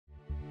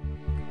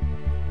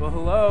Well,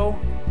 hello.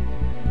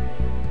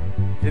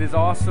 It is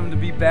awesome to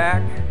be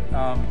back.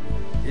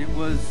 It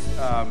was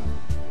an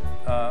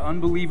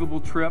unbelievable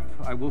trip,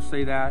 I will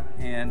say that.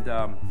 And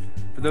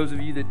for those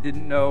of you that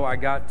didn't know, I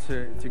got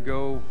to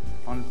go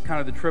on kind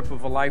of the trip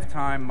of a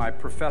lifetime. My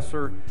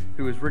professor,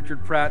 who is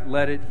Richard Pratt,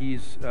 led it.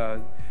 He's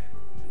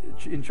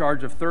in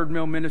charge of Third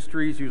Mill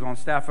Ministries. He was on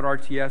staff at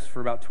RTS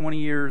for about 20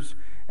 years.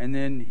 And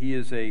then he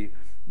is a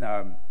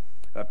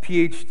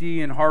PhD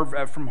in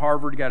Harvard, from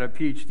Harvard, got a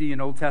PhD in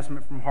Old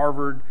Testament from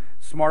Harvard,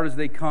 smart as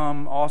they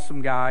come,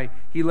 awesome guy.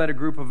 He led a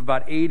group of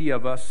about 80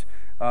 of us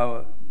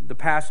the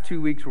past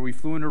 2 weeks where we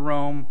flew into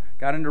Rome,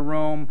 got into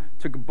Rome,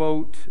 took a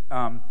boat.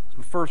 It's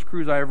the first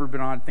cruise I ever been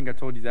on. I think I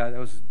told you that.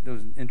 That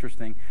was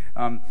interesting.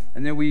 And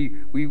then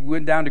we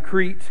went down to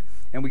Crete,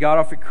 and we got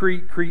off at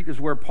Crete. Crete is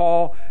where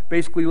Paul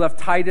basically left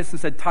Titus and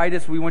said,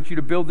 Titus, we want you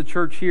to build the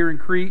church here in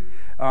Crete.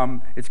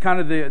 It's kind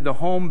of the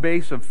home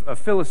base of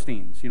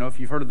Philistines. You know, if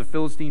you've heard of the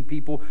Philistine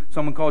people,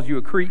 someone calls you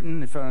a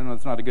Cretan. I know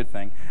it's not a good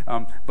thing.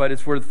 But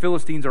it's where the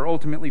Philistines are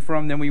ultimately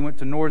from. Then we went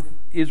to North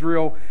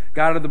Israel,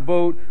 got out of the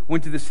boat,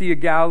 went to the Sea of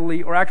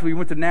Galilee, or actually we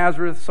went to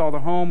Nazareth, saw the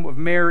home of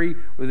Mary,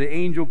 where the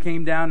angel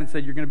came down and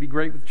said, you're going to be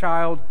great with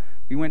child.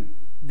 We went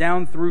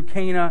down through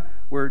Cana,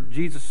 where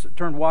Jesus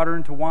turned water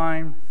into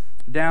wine,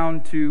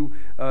 down to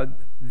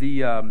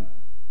the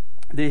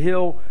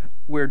hill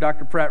where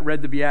Dr. Pratt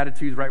read the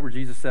Beatitudes, right where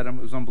Jesus said them.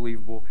 It was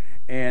unbelievable.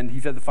 And he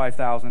fed the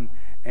 5,000,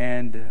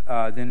 and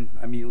then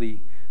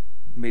immediately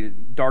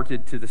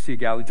darted to the Sea of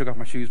Galilee, took off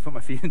my shoes, put my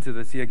feet into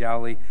the Sea of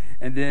Galilee,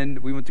 and then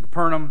we went to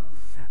Capernaum,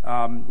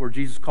 where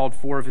Jesus called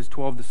 4 of his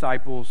 12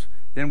 disciples.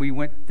 Then we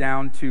went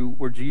down to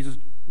where Jesus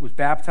was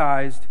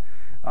baptized.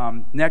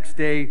 Next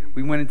day,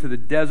 we went into the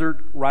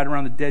desert right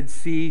around the Dead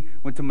Sea,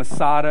 went to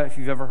Masada, if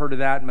you've ever heard of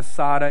that,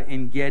 Masada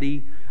in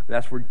Gedi.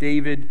 That's where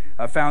David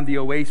found the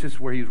oasis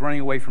where he was running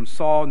away from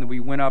Saul. And then we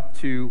went up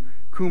to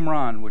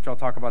Qumran, which I'll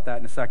talk about that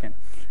in a second.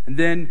 And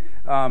then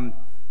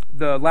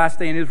the last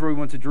day in Israel, we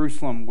went to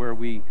Jerusalem, where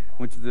we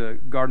went to the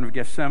Garden of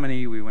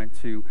Gethsemane. We went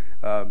to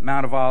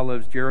Mount of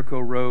Olives,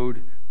 Jericho Road,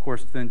 of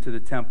course, then to the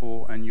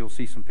temple. And you'll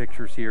see some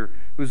pictures here.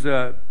 It was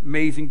an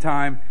amazing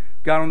time.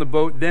 Got on the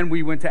boat. Then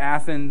we went to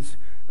Athens.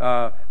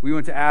 We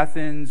went to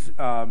Athens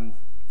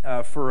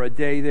for a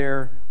day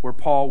there where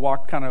Paul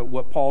walked kind of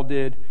what Paul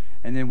did.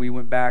 And then we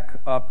went back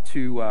up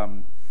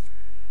to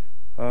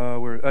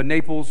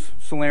Naples,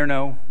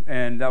 Salerno,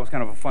 and that was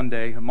kind of a fun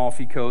day.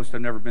 Amalfi Coast,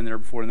 I've never been there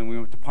before. And then we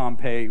went to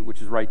Pompeii,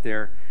 which is right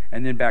there,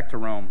 and then back to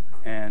Rome.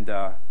 And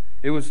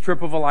it was a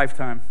trip of a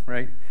lifetime,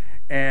 right?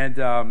 And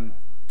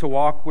to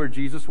walk where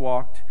Jesus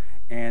walked,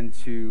 and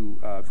to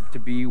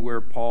be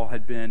where Paul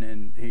had been,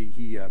 and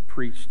he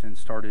preached and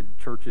started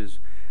churches.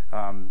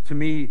 To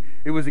me,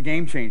 it was a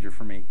game changer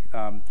for me.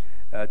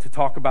 To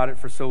talk about it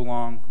for so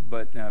long,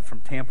 but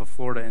from Tampa,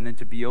 Florida, and then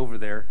to be over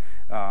there,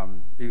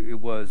 it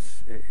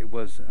was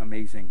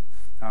amazing.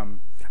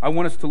 I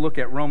want us to look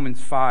at Romans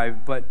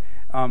 5, but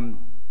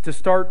to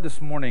start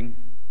this morning,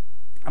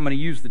 I'm going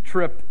to use the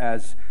trip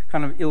as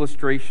kind of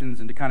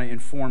illustrations and to kind of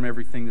inform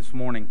everything this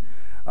morning.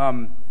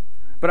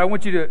 But I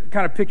want you to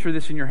kind of picture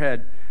this in your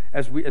head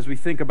as we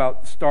think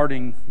about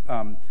starting,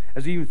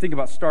 as we even think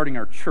about starting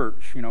our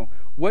church. You know,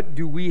 what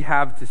do we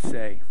have to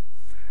say?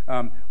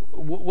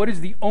 What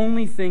is the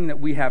only thing that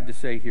we have to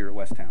say here at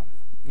Westtown?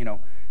 You know,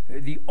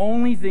 the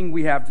only thing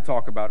we have to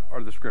talk about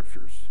are the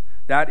scriptures.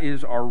 That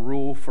is our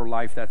rule for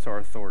life. That's our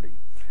authority.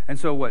 And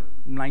so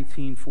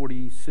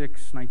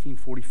 1946,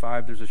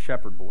 1945, there's a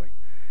shepherd boy.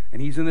 And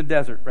he's in the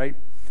desert, right?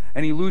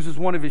 And he loses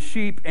one of his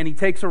sheep, and he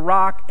takes a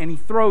rock, and he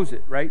throws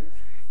it, right?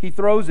 He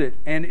throws it,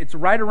 and it's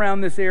right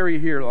around this area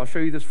here. I'll show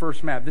you this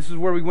first map. This is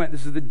where we went.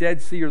 This is the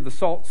Dead Sea or the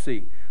Salt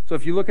Sea. So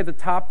if you look at the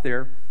top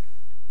there,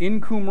 in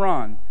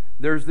Qumran,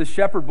 there's this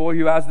shepherd boy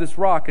who has this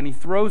rock, and he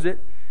throws it,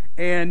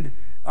 and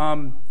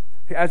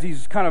as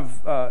he's kind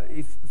of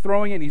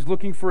throwing it, and he's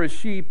looking for his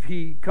sheep,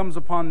 he comes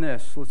upon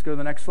this. Let's go to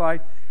the next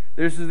slide.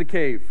 This is the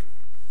cave.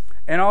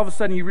 And all of a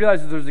sudden, he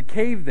realizes there's a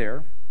cave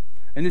there,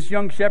 and this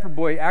young shepherd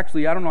boy,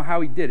 actually, I don't know how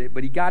he did it,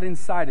 but he got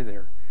inside of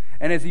there.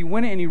 And as he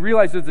went in and he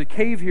realized there's a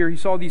cave here, he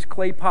saw these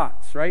clay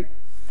pots, right?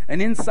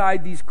 And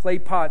inside these clay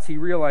pots, he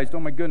realized, oh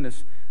my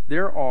goodness,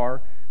 there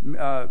are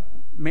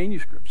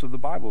manuscripts of the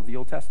Bible, of the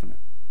Old Testament.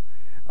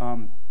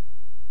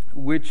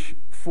 Which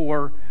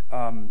for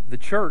the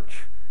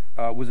church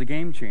was a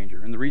game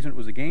changer. And the reason it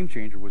was a game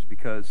changer was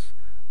because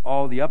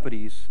all the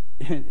uppities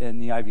in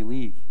the Ivy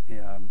League,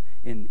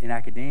 in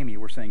academia,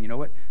 were saying, you know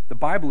what, the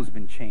Bible has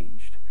been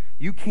changed.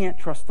 You can't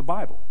trust the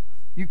Bible.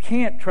 You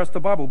can't trust the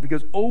Bible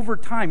because over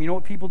time, you know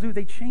what people do?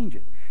 They change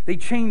it. They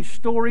change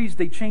stories,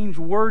 they change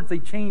words, they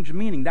change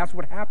meaning. That's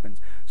what happens.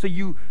 So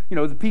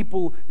the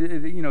people,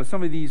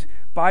 some of these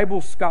Bible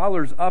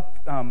scholars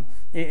up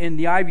in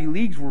the Ivy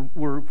Leagues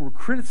were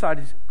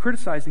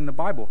criticizing the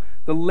Bible.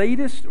 The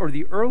latest or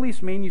the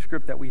earliest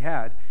manuscript that we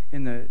had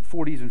in the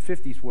 40s and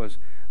 50s was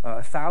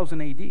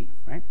 1000 AD,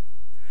 right?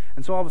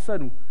 And so all of a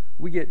sudden,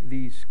 we get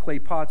these clay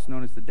pots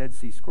known as the Dead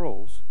Sea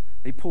Scrolls.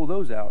 They pull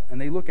those out and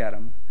they look at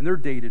them, and they're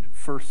dated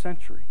 1st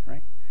century,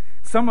 right?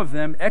 Some of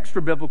them,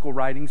 extra-biblical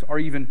writings, are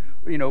even,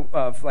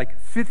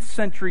 like 5th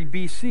century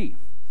BC.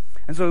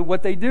 And so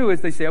what they do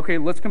is they say, okay,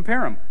 let's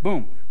compare them.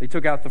 Boom. They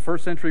took out the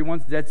 1st century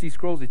ones, the Dead Sea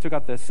Scrolls. They took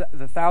out the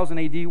 1000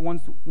 AD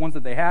ones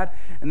that they had,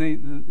 and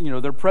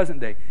they're present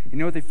day. You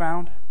know what they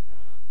found?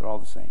 They're all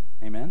the same.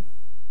 Amen?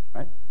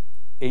 Right?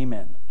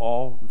 Amen.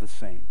 All the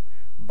same.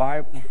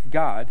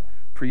 God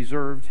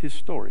preserved his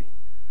story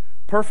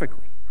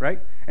perfectly,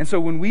 right? And so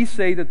when we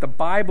say that the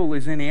Bible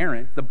is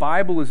inerrant, the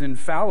Bible is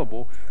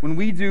infallible, when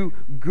we do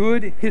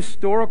good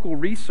historical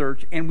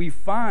research and we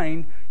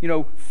find,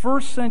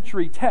 1st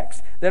century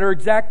texts that are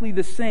exactly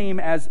the same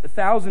as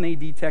 1000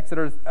 AD texts that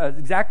are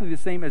exactly the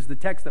same as the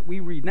text that we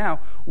read now,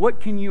 what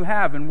can you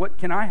have and what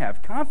can I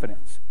have?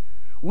 Confidence.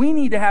 We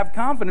need to have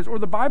confidence or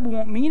the Bible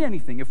won't mean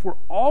anything. If we're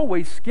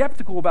always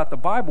skeptical about the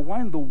Bible,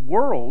 why in the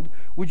world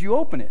would you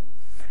open it?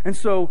 And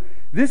so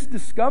this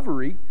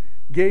discovery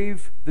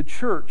gave the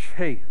church,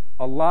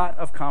 a lot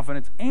of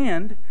confidence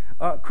and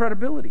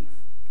credibility.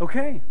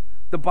 Okay,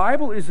 the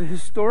Bible is a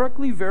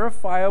historically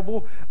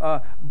verifiable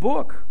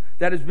book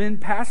that has been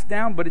passed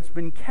down, but it's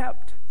been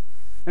kept.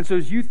 And so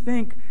as you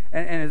think,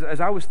 and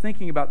as I was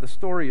thinking about the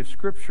story of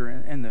Scripture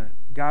and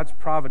God's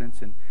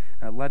providence and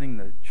letting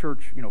the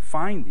church,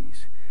 find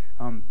these,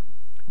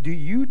 do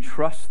you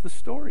trust the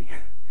story?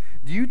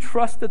 Do you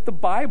trust that the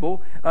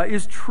Bible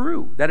is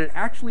true, that it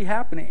actually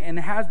happened and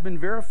has been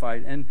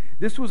verified? And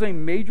this was a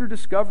major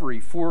discovery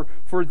for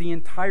the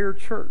entire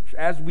church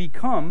as we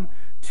come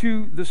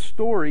to the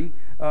story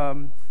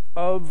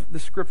of the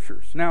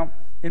Scriptures. Now,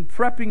 in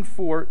prepping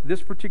for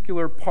this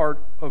particular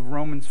part of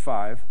Romans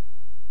 5,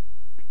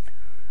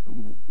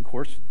 of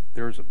course,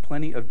 there's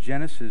plenty of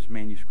Genesis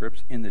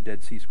manuscripts in the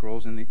Dead Sea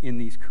Scrolls in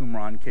these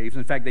Qumran caves.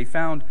 In fact,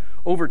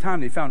 over time,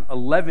 they found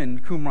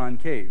 11 Qumran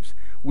caves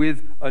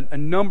with a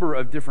number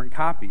of different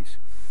copies.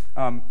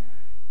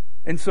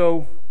 And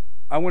so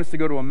I want us to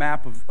go to a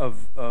map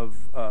of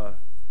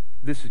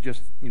this is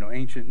just,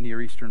 ancient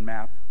Near Eastern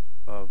map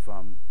of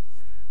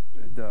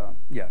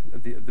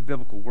the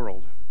biblical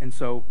world. And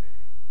so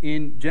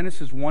in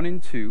Genesis 1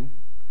 and 2,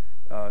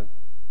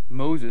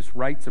 Moses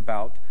writes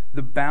about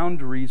the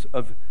boundaries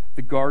of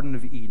the Garden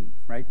of Eden,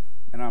 right?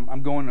 And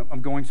I'm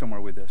going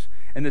somewhere with this.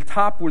 And the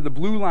top where the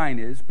blue line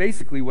is,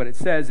 basically what it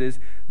says is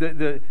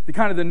the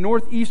kind of the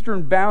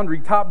northeastern boundary,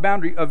 top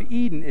boundary of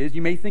Eden is,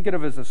 you may think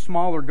of it as a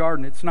smaller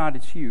garden, it's not,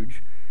 it's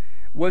huge,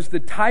 was the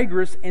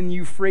Tigris and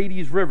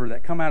Euphrates River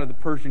that come out of the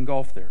Persian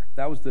Gulf there.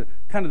 That was the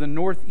kind of the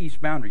northeast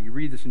boundary. You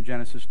read this in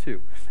Genesis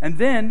 2. And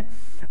then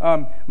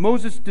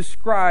Moses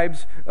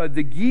describes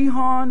the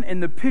Gihon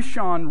and the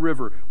Pishon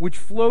River, which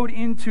flowed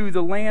into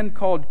the land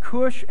called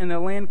Cush and the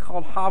land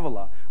called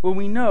Havilah. Well,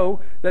 we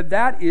know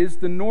that is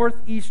the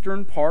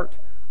northeastern part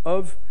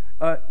of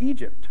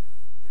Egypt.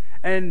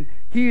 And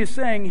he is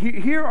saying,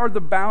 here are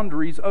the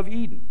boundaries of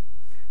Eden.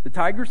 The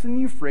Tigris and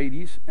the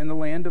Euphrates and the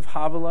land of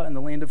Havilah and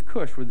the land of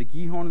Cush, where the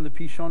Gihon and the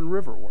Pishon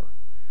River were.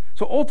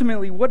 So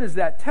ultimately, what does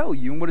that tell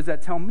you and what does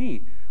that tell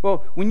me?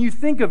 Well, when you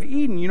think of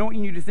Eden, you know what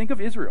you need to think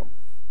of? Israel.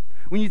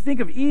 When you think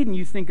of Eden,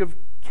 you think of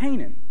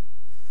Canaan.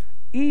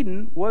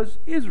 Eden was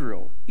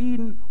Israel.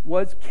 Eden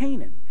was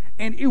Canaan.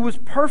 And it was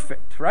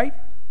perfect, right?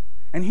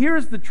 And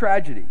here's the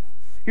tragedy.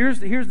 Here's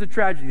the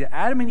tragedy. That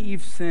Adam and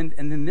Eve sinned,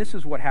 and then this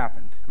is what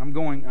happened.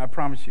 And I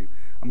promise you,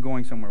 I'm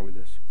going somewhere with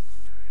this.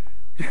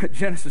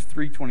 Genesis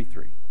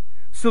 3:23.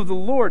 So the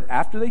Lord,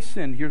 after they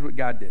sinned, here's what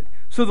God did.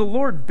 So the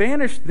Lord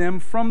banished them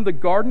from the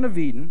Garden of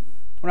Eden,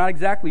 we're not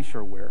exactly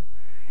sure where,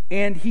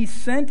 and he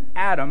sent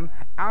Adam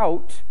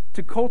out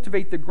to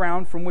cultivate the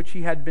ground from which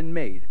he had been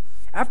made.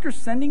 After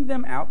sending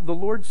them out, the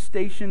Lord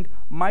stationed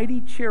mighty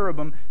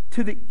cherubim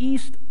to the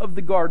east of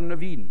the Garden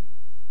of Eden,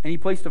 and he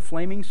placed a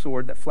flaming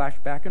sword that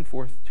flashed back and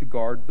forth to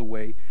guard the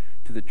way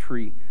to the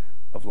tree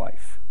of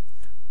life.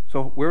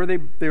 So where were they?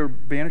 They were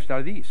banished out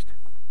of the east,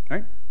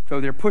 right? So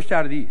they're pushed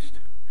out of the east.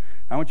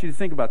 I want you to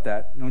think about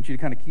that. I want you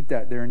to kind of keep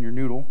that there in your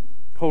noodle.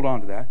 Hold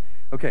on to that.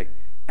 Okay,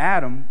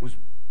 Adam was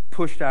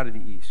pushed out of the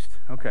east.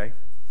 Okay.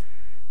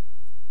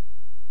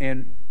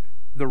 And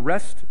the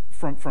rest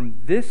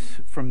from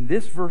this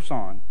verse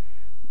on,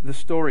 the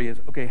story is,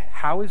 okay,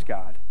 how is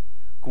God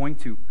going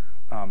to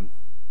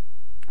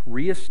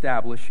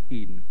reestablish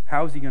Eden?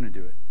 How is he going to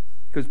do it?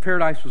 Because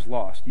paradise was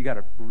lost. You got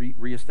to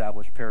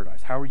reestablish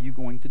paradise. How are you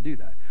going to do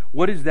that?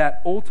 What is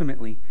that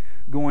ultimately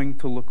going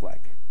to look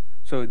like?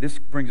 So this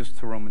brings us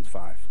to Romans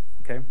 5,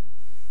 okay?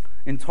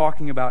 In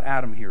talking about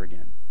Adam here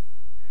again.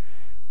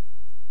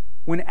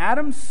 When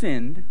Adam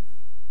sinned,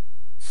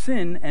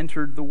 sin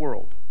entered the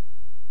world.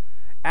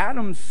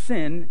 Adam's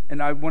sin,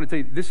 and I want to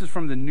tell you, this is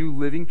from the New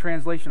Living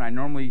Translation. I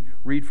normally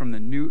read from the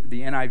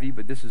NIV,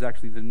 but this is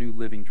actually the New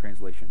Living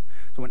Translation.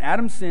 So when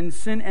Adam sinned,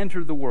 sin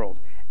entered the world.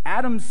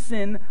 Adam's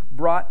sin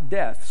brought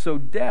death, so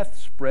death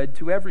spread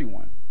to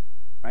everyone,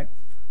 right?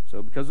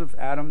 So because of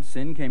Adam,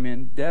 sin came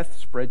in, death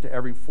spread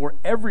to for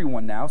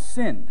everyone now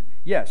sinned.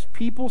 Yes,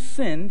 people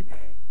sinned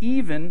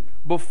even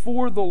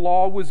before the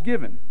law was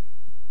given.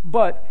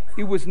 But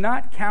it was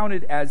not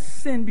counted as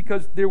sin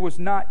because there was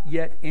not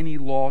yet any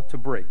law to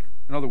break.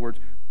 In other words,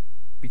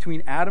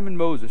 Between Adam and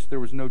Moses, there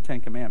was no 10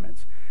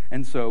 Commandments.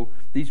 And so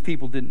these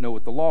people didn't know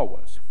what the law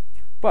was.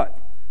 But,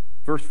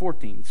 verse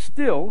 14,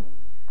 still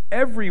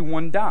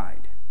everyone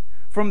died.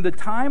 From the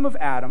time of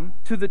Adam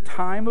to the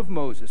time of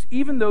Moses,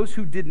 even those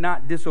who did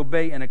not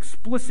disobey an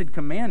explicit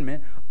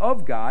commandment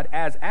of God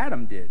as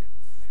Adam did.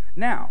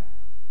 Now,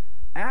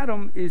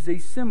 Adam is a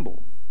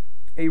symbol,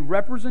 a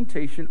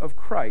representation of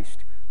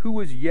Christ who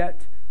was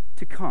yet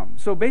to come.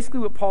 So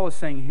basically what Paul is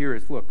saying here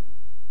is, look,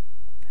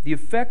 the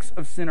effects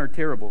of sin are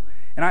terrible.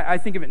 And I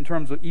think of it in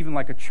terms of even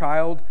like a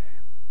child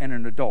and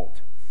an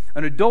adult.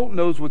 An adult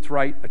knows what's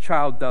right, a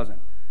child doesn't.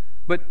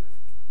 But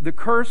the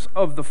curse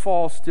of the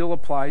fall still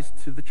applies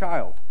to the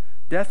child.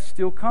 Death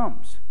still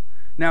comes.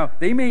 Now,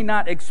 they may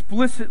not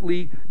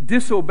explicitly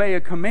disobey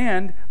a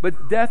command,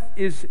 but death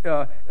is,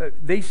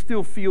 they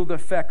still feel the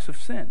effects of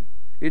sin.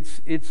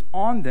 It's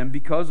on them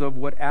because of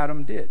what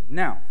Adam did.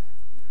 Now,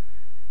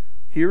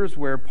 here's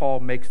where Paul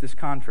makes this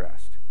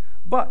contrast.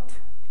 But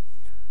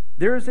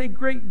there is a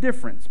great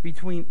difference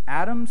between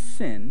Adam's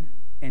sin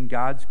and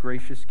God's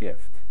gracious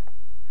gift.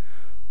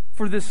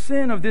 For the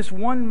sin of this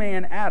one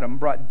man, Adam,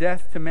 brought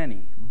death to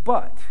many.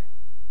 But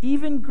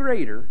even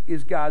greater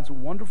is God's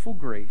wonderful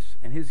grace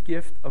and his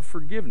gift of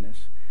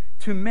forgiveness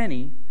to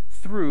many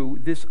through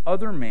this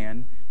other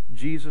man,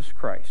 Jesus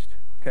Christ.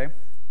 Okay?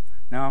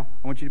 Now,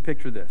 I want you to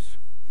picture this.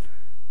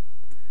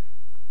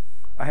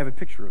 I have a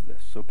picture of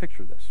this, so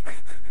picture this.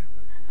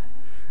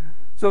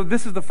 So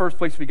this is the first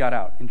place we got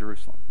out in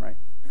Jerusalem, right?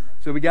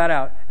 So we got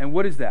out, and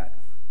what is that?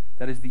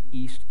 That is the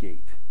east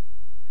gate.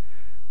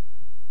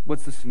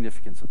 What's the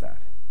significance of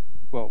that?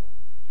 Well,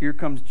 here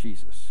comes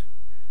Jesus.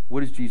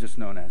 What is Jesus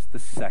known as? The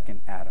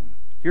second Adam.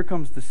 Here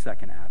comes the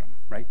second Adam,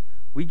 right?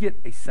 We get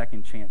a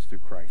second chance through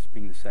Christ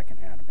being the second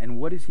Adam. And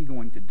what is he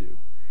going to do?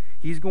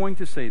 He's going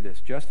to say this,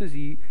 just as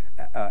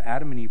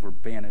Adam and Eve were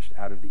banished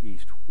out of the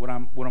east, what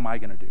am I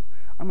going to do?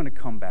 I'm going to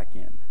come back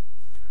in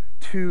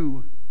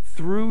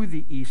through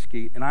the east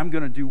gate, and I'm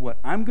going to do what?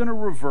 I'm going to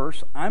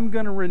reverse, I'm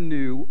going to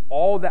renew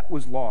all that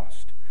was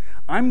lost.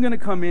 I'm going to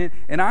come in,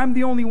 and I'm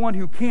the only one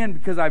who can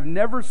because I've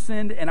never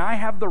sinned, and I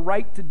have the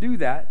right to do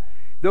that.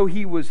 Though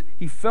he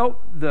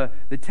felt the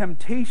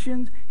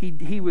temptations,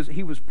 he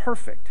was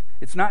perfect.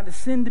 It's not to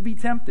sin to be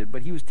tempted,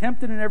 but he was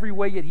tempted in every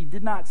way, yet he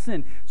did not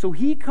sin. So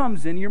he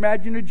comes in. You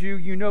imagine a Jew,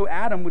 you know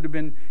Adam would have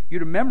been,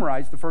 you'd have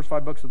memorized the first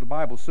 5 books of the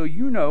Bible, so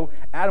you know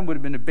Adam would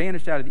have been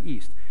banished out of the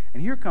east.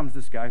 And here comes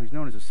this guy who's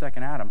known as the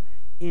second Adam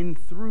in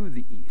through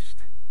the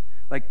east.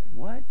 Like,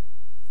 what?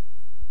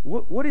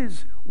 What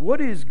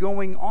is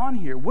going on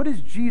here? What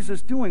is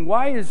Jesus doing?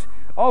 Why is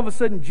all of a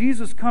sudden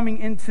Jesus coming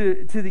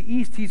into the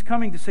east? He's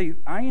coming to say,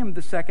 I am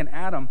the second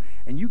Adam,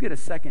 and you get a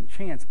second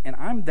chance, and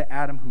I'm the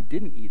Adam who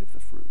didn't eat of the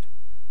fruit.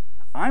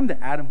 I'm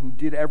the Adam who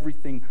did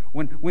everything.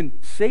 When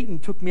Satan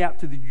took me out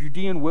to the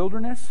Judean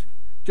wilderness,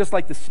 just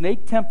like the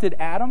snake tempted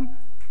Adam,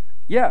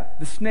 yeah,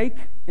 the snake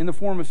in the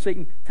form of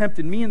Satan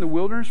tempted me in the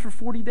wilderness for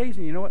 40 days,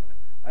 and you know what?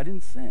 I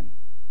didn't sin.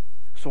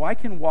 So I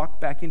can walk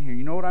back in here.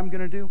 You know what I'm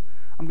going to do?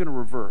 I'm going to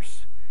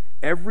reverse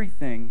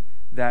everything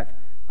that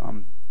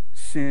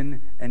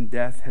sin and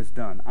death has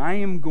done. I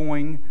am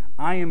going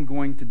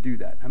to do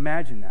that.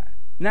 Imagine that.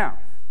 Now,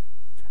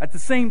 at the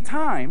same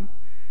time,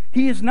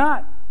 he is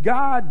not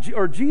God,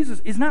 or Jesus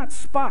is not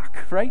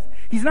Spock, right?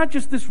 He's not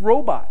just this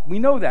robot. We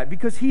know that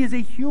because he is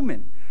a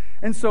human.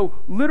 And so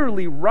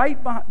literally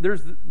right behind,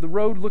 there's the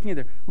road looking at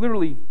there,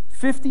 literally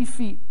 50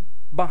 feet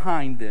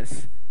behind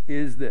this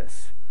is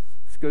this.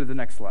 Let's go to the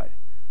next slide.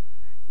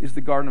 Is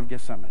the Garden of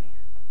Gethsemane.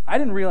 I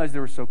didn't realize they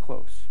were so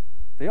close.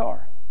 They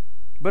are.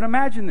 But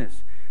imagine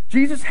this.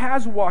 Jesus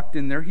has walked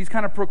in there. He's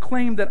kind of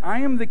proclaimed that I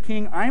am the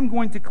king. I am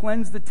going to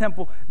cleanse the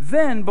temple.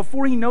 Then,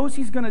 before he knows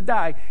he's going to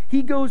die,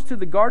 he goes to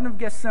the Garden of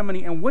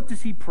Gethsemane, and what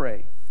does he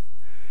pray?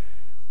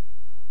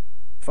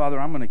 Father,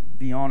 I'm going to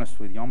be honest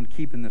with you. I'm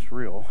keeping this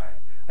real.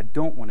 I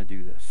don't want to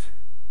do this.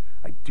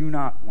 I do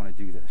not want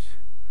to do this.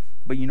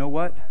 But you know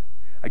what?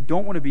 I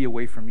don't want to be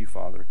away from you,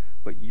 Father,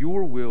 but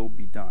your will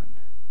be done.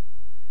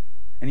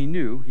 And he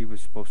knew he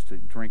was supposed to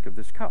drink of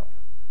this cup.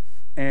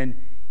 And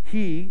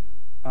he,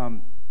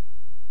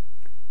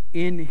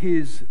 in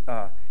his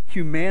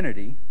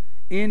humanity,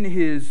 in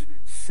his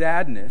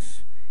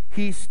sadness,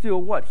 he still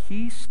what?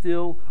 He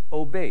still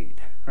obeyed,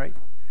 right?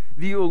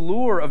 The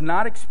allure of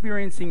not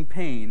experiencing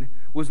pain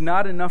was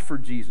not enough for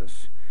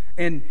Jesus.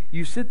 And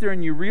you sit there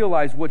and you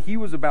realize what he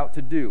was about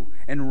to do.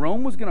 And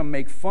Rome was going to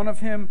make fun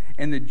of him,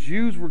 and the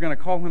Jews were going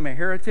to call him a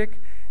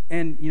heretic.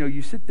 And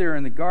you sit there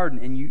in the garden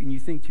and you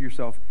think to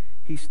yourself,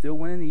 he still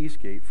went in the east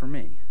gate for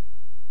me.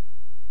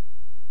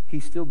 He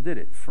still did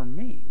it for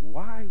me.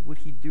 Why would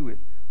he do it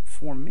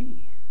for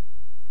me?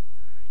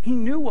 He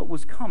knew what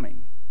was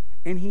coming,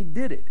 and he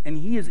did it. And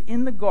he is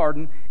in the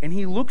garden, and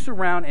he looks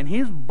around, and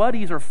his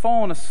buddies are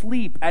falling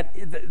asleep at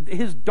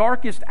his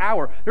darkest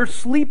hour. They're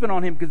sleeping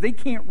on him because they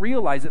can't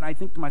realize it. And I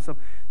think to myself,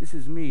 this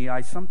is me.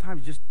 I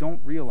sometimes just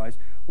don't realize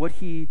what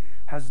he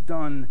has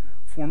done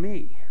for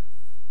me.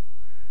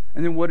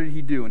 And then what did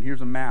he do? And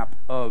here's a map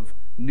of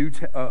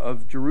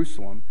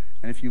Jerusalem.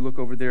 And if you look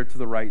over there to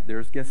the right,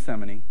 there's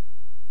Gethsemane.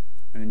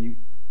 And then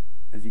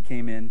as he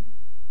came in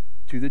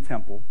to the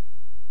temple.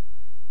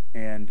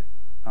 And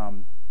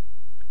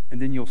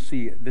then you'll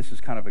see, this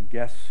is kind of a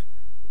guess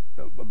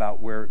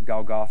about where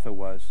Golgotha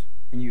was.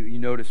 And you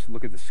notice,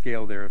 look at the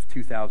scale there of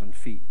 2,000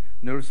 feet.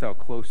 Notice how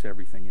close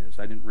everything is.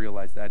 I didn't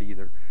realize that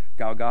either.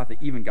 Golgotha,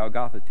 even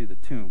Golgotha to the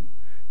tomb.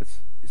 That's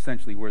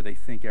essentially where they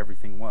think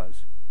everything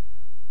was.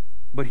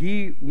 But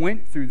he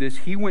went through this.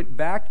 He went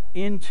back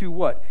into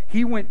what?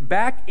 He went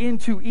back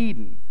into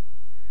Eden.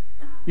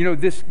 You know,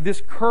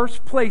 this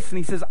cursed place. And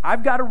he says,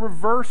 I've got to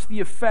reverse the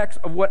effects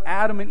of what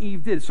Adam and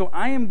Eve did. So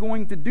I am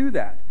going to do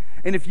that.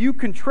 And if you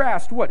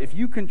contrast what? If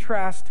you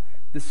contrast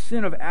the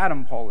sin of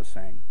Adam, Paul is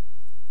saying,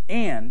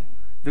 and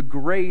the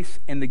grace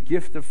and the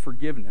gift of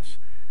forgiveness,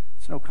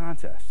 it's no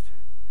contest.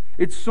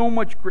 It's so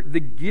much, the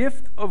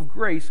gift of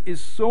grace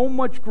is so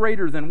much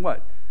greater than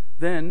what?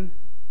 Than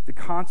the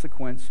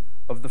consequence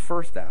of the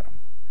first Adam.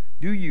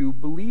 Do you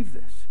believe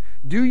this?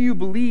 Do you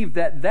believe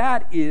that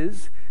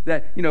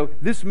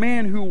this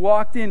man who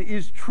walked in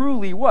is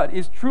truly what?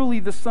 Is truly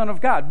the Son of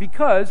God?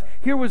 Because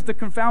here was the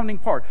confounding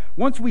part.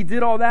 Once we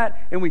did all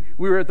that, and we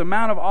were at the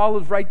Mount of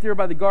Olives right there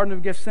by the Garden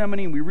of Gethsemane,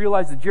 and we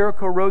realized the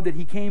Jericho road that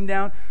he came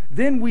down,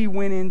 then we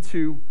went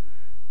into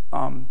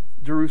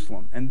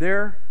Jerusalem. And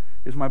there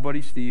is my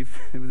buddy Steve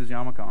with his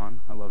yarmulke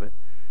on. I love it.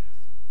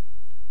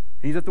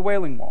 And he's at the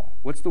Wailing Wall.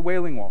 What's the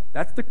Wailing Wall?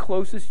 That's the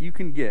closest you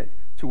can get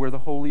to where the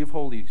Holy of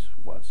Holies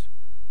was,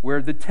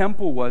 where the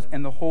temple was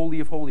and the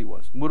Holy of Holies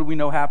was. What do we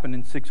know happened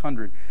in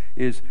 600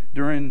 is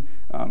during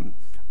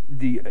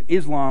the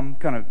Islam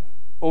kind of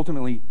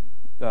ultimately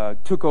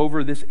took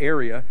over this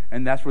area,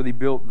 and that's where they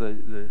built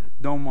the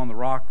Dome on the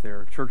Rock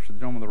there, Church of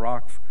the Dome on the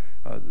Rock,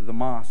 the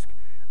mosque.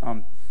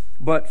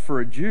 But for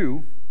a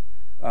Jew,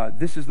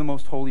 this is the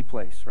most holy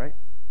place, right?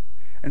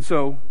 And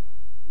so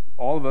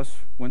all of us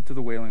went to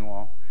the Wailing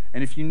Wall.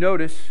 And if you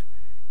notice,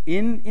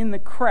 in the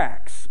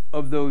cracks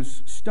of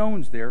those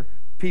stones there,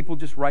 people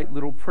just write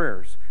little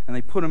prayers, and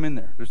they put them in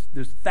there.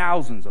 There's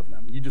thousands of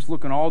them. You just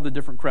look in all the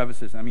different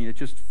crevices. I mean, it's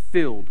just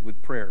filled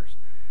with prayers.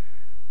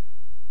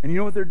 And you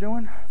know what they're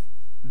doing?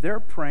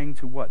 They're praying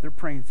to what? They're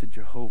praying to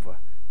Jehovah,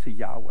 to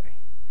Yahweh.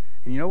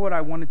 And you know what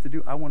I wanted to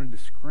do? I wanted to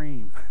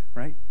scream,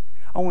 right?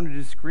 I wanted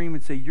to scream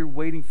and say, you're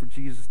waiting for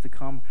Jesus to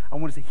come. I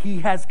want to say,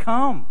 he has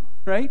come,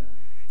 right?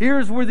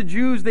 Here's where the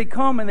Jews, they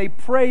come and they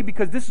pray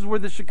because this is where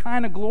the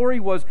Shekinah glory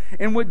was.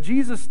 And what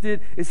Jesus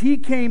did is he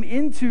came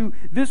into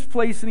this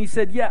place and he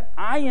said, yeah,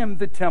 I am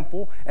the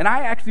temple, and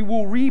I actually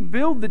will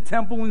rebuild the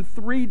temple in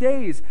 3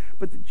 days.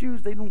 But the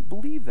Jews, they don't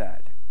believe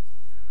that.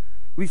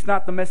 At least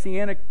not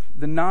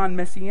the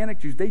non-Messianic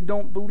Jews. They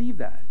don't believe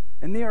that.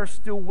 And they are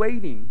still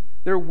waiting.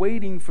 They're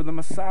waiting for the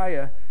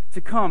Messiah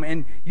to come.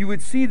 And you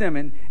would see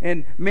them,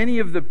 and many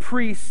of the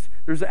priests,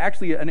 there's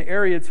actually an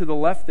area to the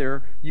left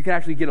there. You can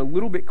actually get a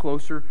little bit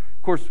closer.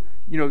 Of course,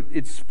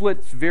 it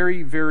splits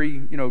very,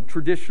 very,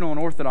 traditional and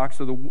Orthodox.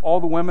 So all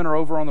the women are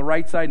over on the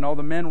right side, and all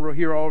the men were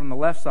here all on the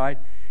left side.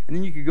 And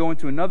then you could go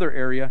into another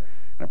area.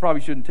 And I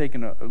probably shouldn't have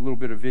taken a little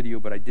bit of video,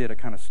 but I did. I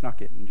kind of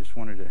snuck it and just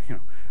wanted to,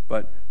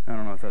 But I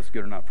don't know if that's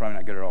good or not. Probably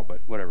not good at all,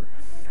 but whatever.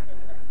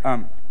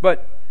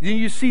 But then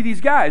you see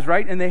these guys,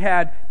 right? And they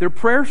had their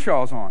prayer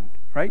shawls on,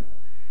 right?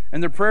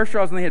 And their prayer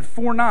shawls, and they had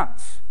 4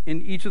 knots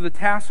in each of the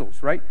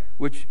tassels, right?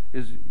 Which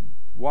is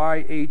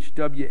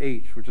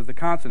YHWH, which are the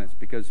consonants,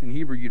 because in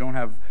Hebrew you don't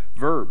have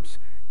verbs.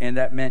 And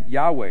that meant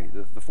Yahweh,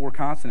 the 4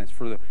 consonants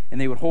and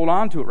they would hold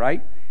on to it,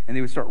 right? And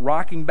they would start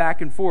rocking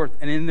back and forth.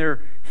 And in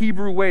their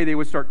Hebrew way, they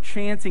would start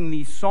chanting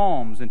these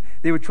psalms, and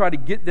they would try to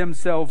get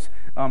themselves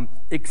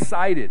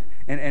excited.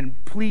 And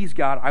please,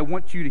 God, I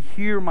want you to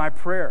hear my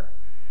prayer.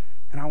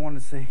 And I want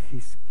to say,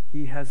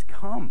 he has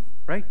come,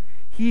 right?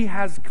 He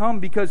has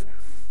come because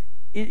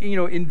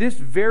in this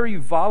very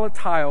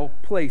volatile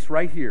place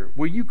right here,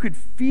 where you could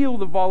feel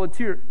the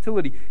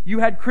volatility, you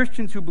had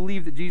Christians who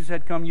believed that Jesus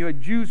had come, you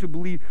had Jews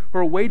who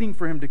are waiting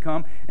for him to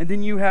come, and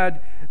then you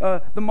had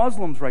the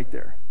Muslims right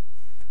there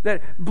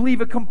that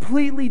believe a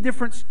completely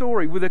different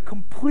story with a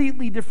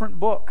completely different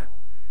book.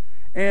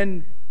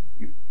 And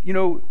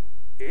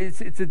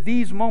it's at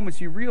these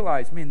moments you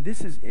realize, man,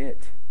 this is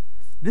it.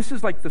 This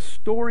is like the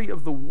story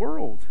of the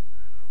world.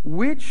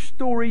 Which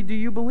story do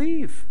you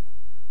believe?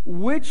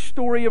 Which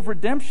story of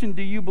redemption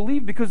do you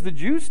believe? Because the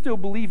Jews still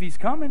believe he's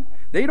coming.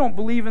 They don't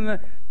believe in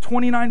the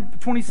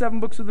 27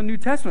 books of the New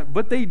Testament,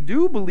 but they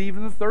do believe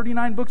in the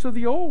 39 books of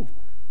the Old.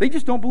 They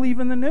just don't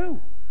believe in the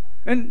New.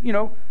 And,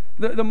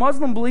 the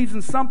Muslim believes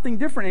in something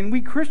different. And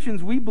we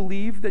Christians, we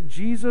believe that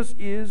Jesus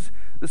is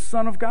the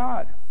Son of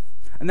God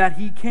and that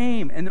he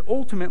came. And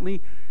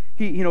ultimately,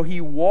 he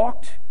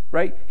walked,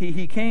 right?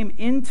 He came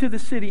into the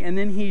city, and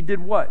then he did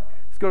what?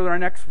 Let's go to our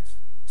next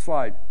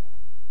slide.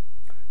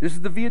 This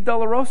is the Via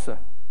Dolorosa.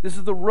 This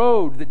is the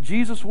road that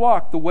Jesus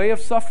walked, the way of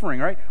suffering,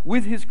 right?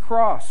 With his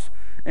cross.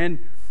 And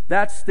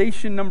that's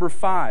station number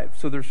 5.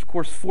 So there's, of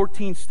course,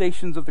 14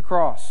 stations of the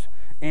cross.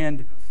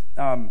 And,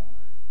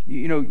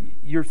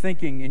 you're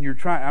thinking, and you're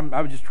trying,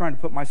 I was just trying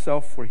to put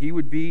myself where he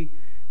would be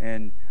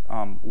and,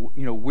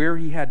 where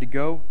he had to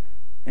go.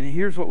 And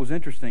here's what was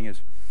interesting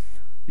is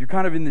you're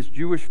kind of in this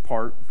Jewish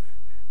part,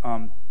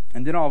 and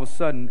And then all of a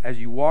sudden, as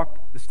you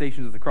walk the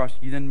Stations of the Cross,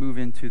 you then move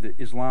into the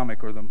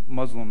Islamic or the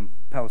Muslim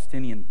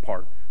Palestinian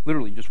part.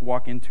 Literally, you just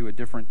walk into a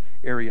different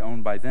area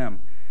owned by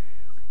them.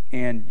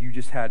 And you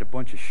just had a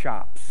bunch of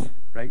shops,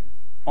 right,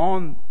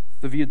 on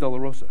the Via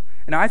Dolorosa.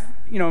 And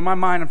in my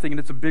mind, I'm thinking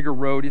it's a bigger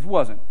road. It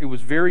wasn't. It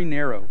was very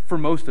narrow for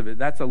most of it.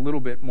 That's a little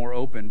bit more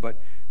open. But,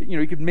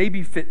 you could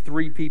maybe fit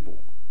 3 people,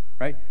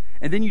 right?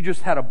 And then you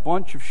just had a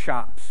bunch of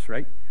shops,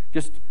 right?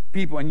 Just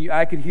people. And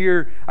I could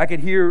hear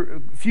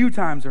a few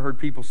times I heard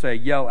people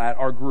yell at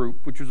our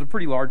group, which was a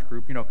pretty large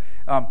group,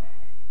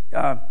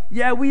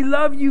 yeah, we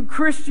love you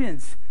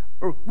Christians,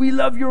 or we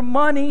love your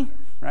money,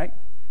 right?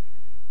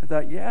 I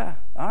thought, yeah,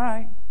 all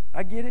right,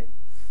 I get it.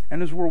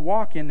 And as we're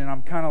walking, and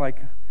I'm kind of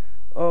like,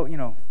 oh,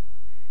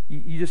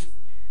 you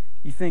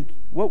think,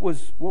 what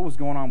was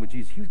going on with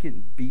Jesus? He was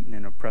getting beaten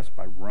and oppressed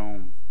by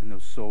Rome and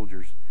those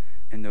soldiers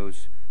and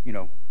those,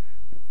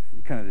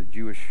 kind of the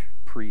Jewish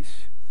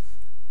priests.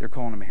 They're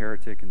calling him a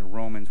heretic, and the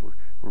Romans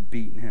were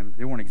beating him.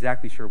 They weren't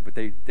exactly sure, but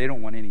they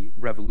don't want any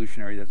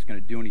revolutionary that's going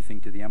to do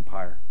anything to the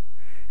empire.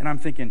 And I'm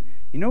thinking,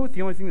 what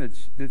the only thing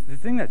the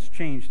thing that's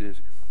changed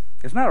is,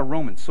 it's not a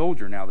Roman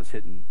soldier now that's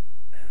hitting,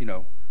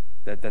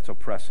 that's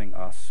oppressing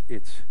us.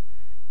 It's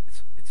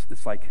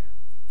like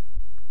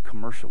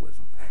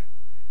commercialism.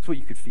 It's what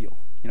you could feel,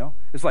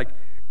 It's like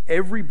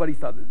everybody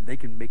thought that they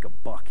can make a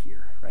buck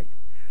here, right?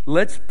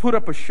 Let's put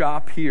up a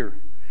shop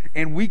here,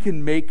 and we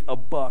can make a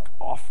buck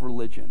off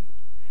religion.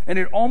 And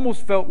it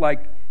almost felt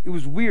like it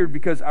was weird,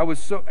 because I was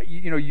so,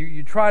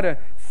 you try to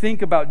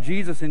think about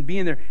Jesus and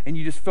being there, and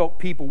you just felt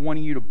people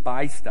wanting you to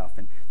buy stuff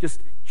and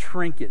just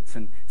trinkets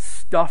and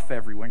stuff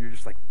everywhere. And you're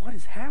just like, what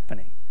is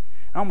happening?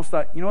 I almost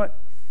thought, you know what?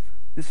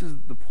 This is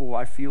the pull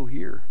I feel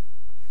here.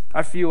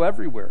 I feel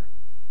everywhere.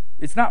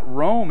 It's not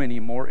Rome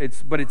anymore.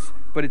 But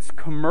it's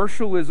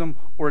commercialism,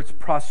 or it's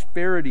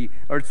prosperity,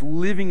 or it's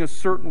living a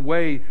certain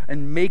way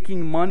and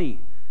making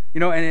money.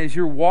 And as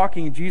you're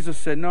walking, Jesus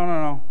said,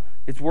 no,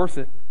 it's worth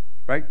it.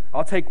 Right?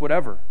 I'll take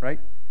whatever, right?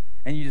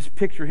 And you just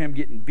picture him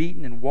getting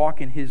beaten and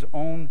walking his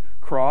own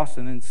cross,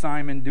 and then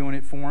Simon doing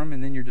it for him,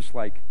 and then you're just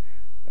like,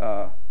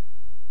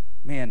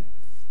 man,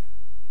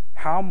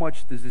 how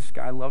much does this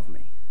guy love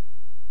me?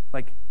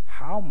 Like,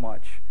 how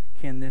much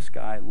can this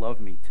guy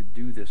love me to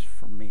do this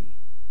for me?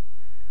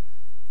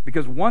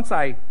 Because once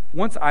I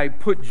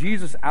put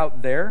Jesus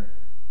out there,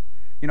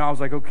 I was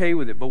like, okay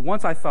with it. But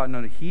once I thought,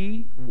 no,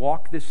 he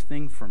walked this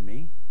thing for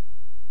me.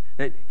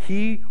 That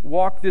he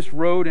walked this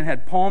road and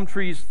had palm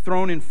trees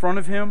thrown in front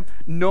of him,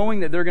 knowing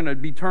that they're going to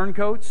be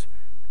turncoats,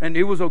 and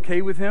it was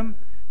okay with him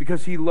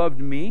because he loved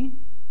me,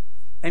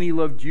 and he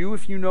loved you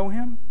if you know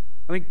him.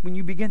 I think when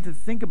you begin to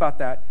think about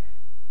that,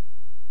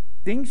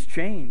 things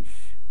change.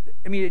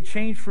 It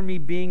changed for me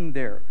being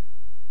there.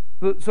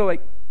 So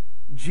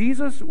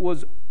Jesus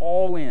was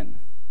all in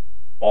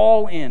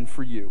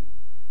for you.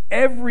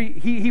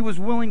 He was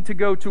willing to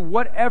go to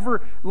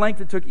whatever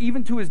length it took,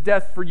 even to his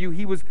death for you.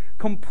 He was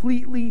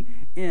completely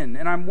in.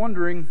 And I'm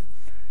wondering,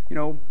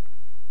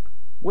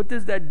 what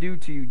does that do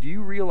to you? Do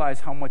you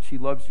realize how much he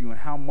loves you, and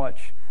how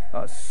much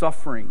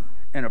suffering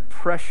and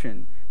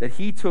oppression that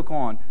he took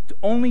on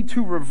only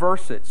to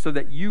reverse it so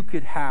that you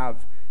could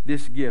have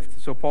this gift?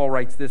 So Paul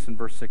writes this in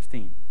verse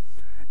 16.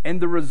 And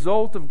the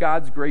result of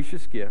God's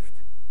gracious gift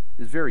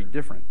is very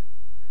different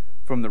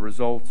from the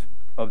result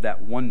of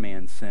that one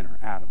man's sin, or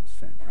Adam's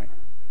sin, right?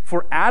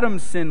 For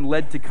Adam's sin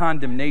led to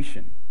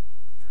condemnation,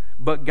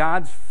 but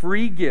God's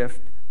free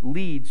gift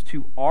leads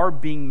to our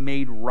being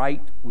made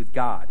right with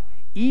God,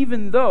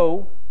 even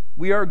though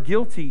we are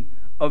guilty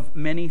of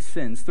many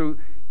sins. So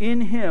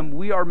in him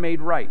we are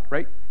made right?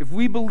 If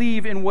we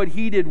believe in what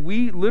he did,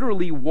 we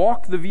literally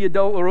walk the Via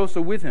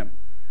Dolorosa with him.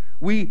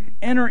 We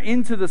enter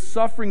into the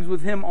sufferings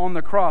with him on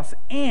the cross.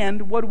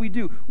 And what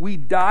do? We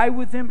die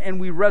with him, and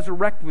we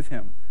resurrect with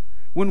him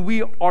when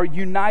we are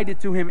united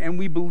to him, and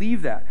we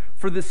believe that.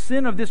 For the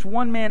sin of this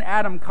one man,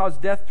 Adam,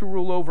 caused death to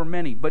rule over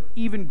many. But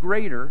even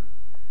greater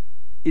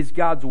is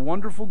God's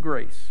wonderful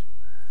grace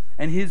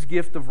and his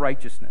gift of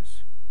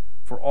righteousness.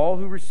 For all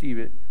who receive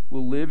it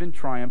will live in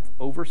triumph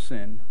over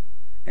sin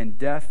and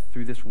death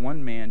through this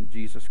one man,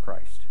 Jesus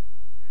Christ.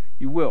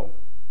 You will.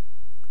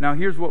 Now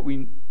here's what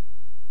we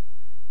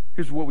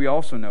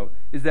also know,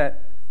 is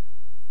that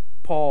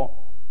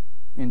Paul,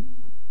 in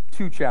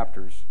 2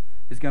 chapters,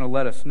 is going to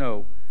let us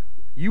know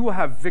you will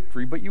have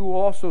victory, but you will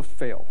also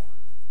fail.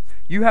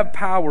 You have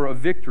power of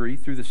victory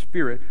through the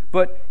Spirit,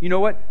 but you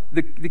know what?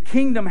 The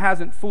kingdom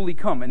hasn't fully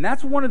come. And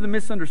that's one of the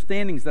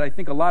misunderstandings that I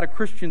think a lot of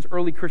Christians,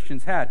 early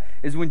Christians had,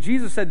 is when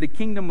Jesus said the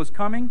kingdom was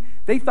coming,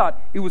 they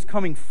thought it was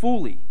coming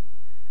fully.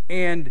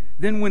 And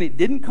then when it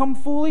didn't come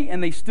fully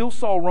and they still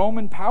saw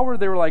Roman power,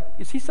 they were like,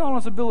 is he selling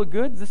us a bill of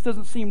goods? This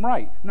doesn't seem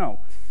right. No.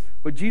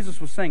 What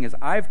Jesus was saying is,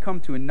 I've come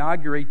to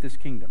inaugurate this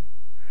kingdom.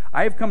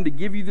 I have come to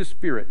give you the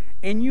Spirit,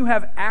 and you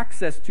have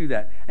access to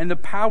that and the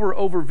power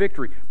over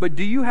victory. But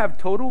do you have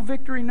total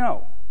victory?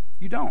 No,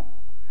 you don't.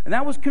 And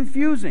that was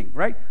confusing,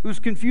 right? It was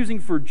confusing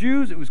for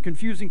Jews. It was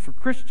confusing for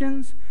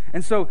Christians.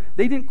 And so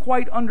they didn't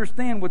quite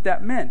understand what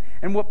that meant.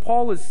 And what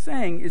Paul is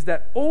saying is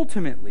that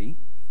ultimately,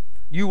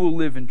 you will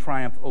live in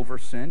triumph over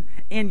sin.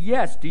 And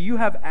yes, do you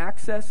have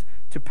access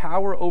to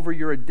power over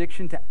your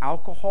addiction to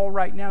alcohol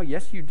right now?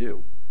 Yes, you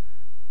do.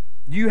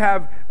 Do you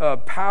have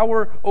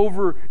power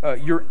over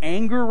your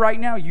anger right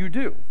now? You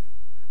do.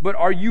 But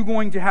are you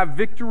going to have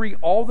victory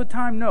all the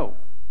time? No.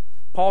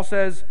 Paul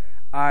says,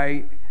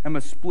 I am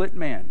a split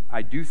man.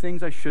 I do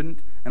things I shouldn't,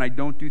 and I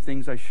don't do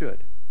things I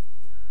should.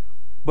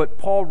 But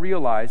Paul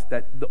realized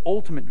that the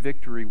ultimate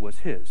victory was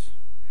his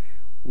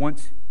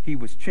once he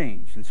was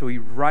changed. And so he's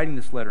writing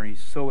this letter, and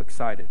he's so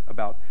excited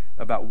about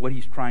what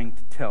he's trying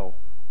to tell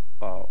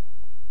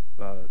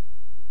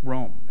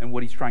Rome, and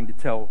what he's trying to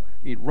tell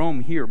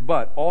Rome here,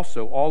 but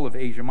also all of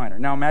Asia Minor.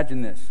 Now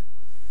imagine this.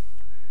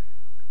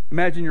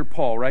 Imagine you're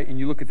Paul, right? And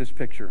you look at this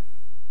picture.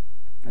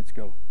 Let's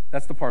go.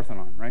 That's the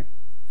Parthenon, right?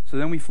 So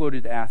then we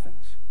floated to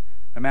Athens.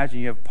 Imagine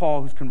you have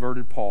Paul who's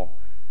converted Paul,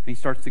 and he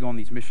starts to go on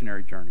these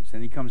missionary journeys.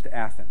 And he comes to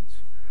Athens.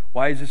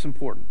 Why is this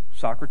important?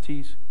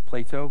 Socrates,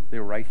 Plato, they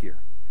were right here.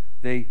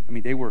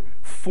 They were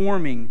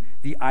forming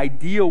the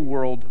ideal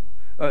world,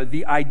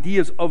 the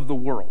ideas of the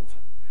world.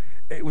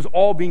 It was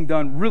all being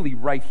done really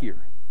right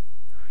here.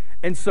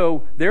 And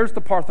so there's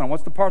the Parthenon.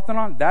 What's the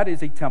Parthenon? That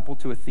is a temple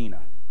to Athena.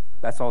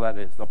 That's all that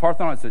is. The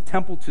Parthenon is a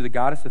temple to the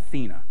goddess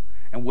Athena.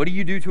 And what do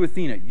you do to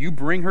Athena? You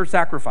bring her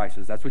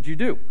sacrifices. That's what you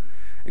do.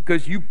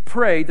 Because you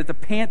pray that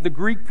the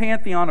Greek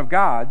pantheon of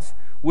gods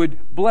would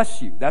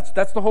bless you. That's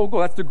the whole goal.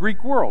 That's the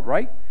Greek world,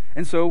 right?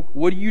 And so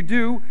what do you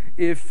do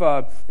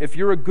if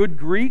you're a good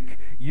Greek?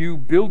 You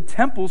build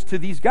temples to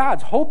these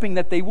gods, hoping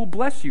that they will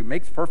bless you.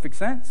 Makes perfect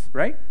sense,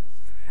 right?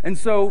 And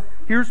so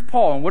here's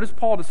Paul. And what does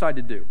Paul decide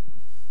to do?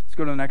 Let's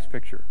go to the next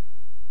picture.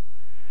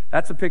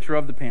 That's a picture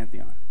of the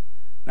Pantheon.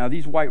 Now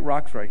these white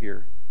rocks right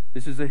here,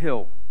 this is a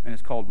hill, and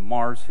it's called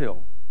Mars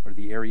Hill, or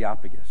the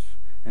Areopagus.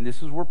 And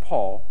this is where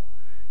Paul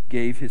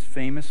gave his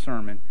famous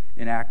sermon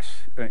in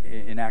Acts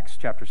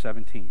chapter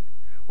 17,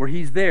 where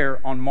he's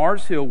there on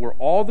Mars Hill, where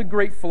all the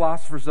great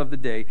philosophers of the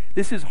day,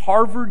 this is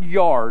Harvard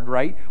Yard,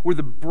 right, where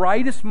the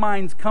brightest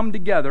minds come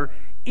together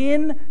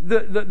in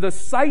the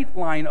sight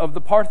line of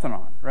the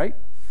Parthenon, right?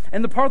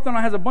 And the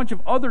Parthenon has a bunch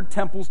of other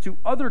temples to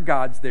other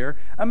gods there.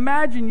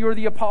 Imagine you're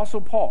the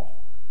Apostle Paul,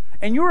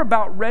 and you're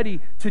about ready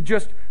to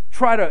just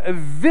try to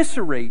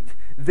eviscerate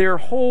their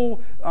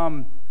whole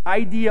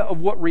idea of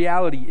what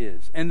reality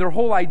is, and their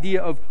whole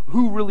idea of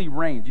who really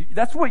reigns.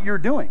 That's what you're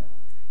doing.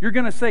 You're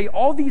going to say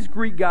all these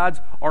Greek gods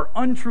are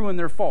untrue and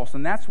they're false,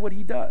 and that's what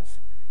he does.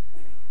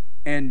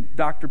 And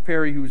Dr.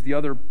 Perry, who's the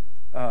other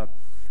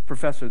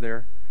professor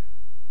there,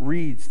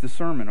 reads the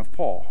sermon of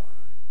Paul,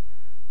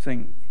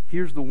 saying,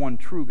 here's the one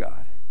true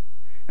God.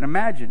 And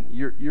imagine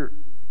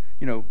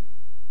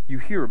you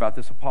hear about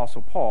this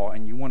Apostle Paul,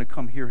 and you want to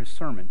come hear his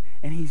sermon,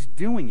 and he's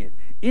doing it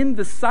in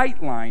the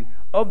sight line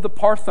of the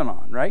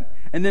Parthenon, right?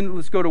 And then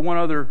let's go to one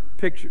other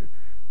picture.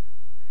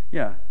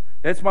 Yeah,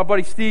 that's my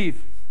buddy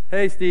Steve.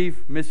 Hey,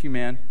 Steve, miss you,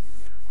 man.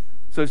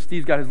 So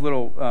Steve's got his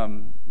little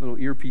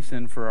earpiece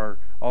in for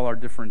all our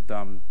different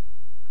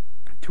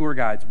tour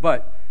guides.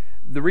 But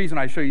the reason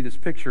I show you this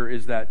picture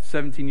is that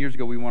 17 years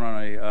ago we went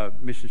on a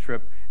mission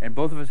trip, and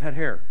both of us had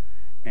hair.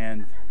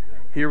 And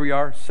here we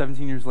are,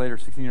 17 years later,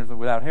 16 years later,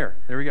 without hair.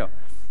 There we go.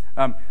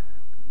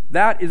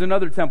 That is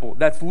another temple.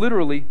 That's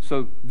literally,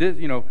 so this,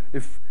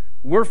 if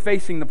we're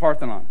facing the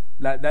Parthenon,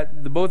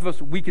 the both of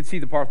us, we could see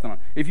the Parthenon.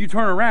 If you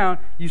turn around,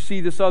 you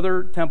see this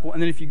other temple,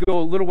 and then if you go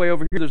a little way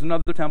over here, there's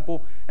another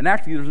temple, and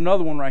actually there's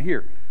another one right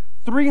here.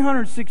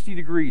 360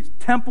 degrees,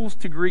 temples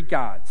to Greek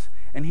gods.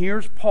 And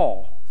here's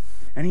Paul,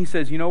 and he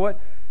says, you know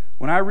what?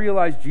 When I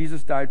realized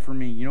Jesus died for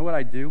me, you know what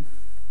I do?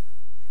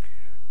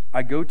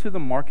 I go to the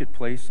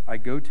marketplace, I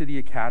go to the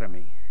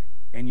academy,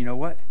 and you know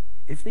what?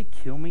 If they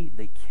kill me,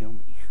 they kill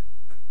me.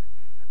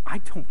 I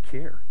don't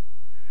care.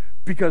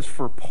 Because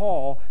for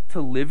Paul,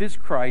 to live is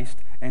Christ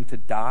and to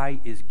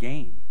die is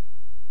gain.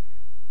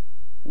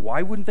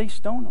 Why wouldn't they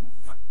stone him?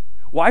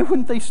 Why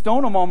wouldn't they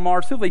stone him on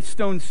Mars Hill? They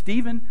stoned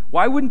Stephen.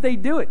 Why wouldn't they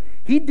do it?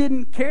 He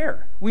didn't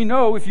care. We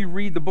know if you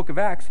read the book of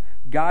Acts,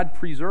 God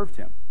preserved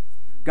him.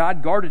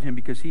 God guarded him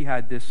because he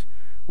had this.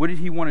 What did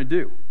he want to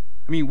do?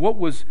 I mean, what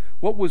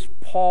was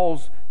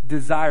Paul's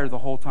desire the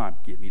whole time?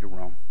 Get me to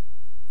Rome.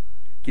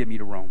 Get me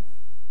to Rome.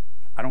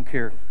 I don't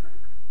care.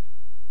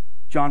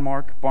 John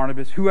Mark,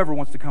 Barnabas, whoever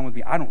wants to come with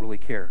me, I don't really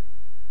care.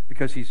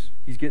 Because he's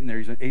getting there.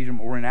 He's in Asia,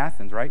 we're in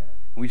Athens, right?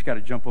 And we just got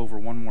to jump over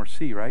one more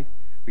sea, right?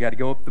 We got to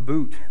go up the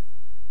boot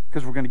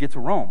because we're going to get to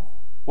Rome.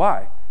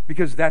 Why?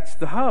 Because that's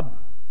the hub.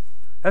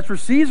 That's where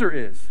Caesar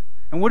is.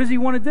 And what does he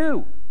want to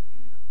do?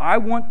 I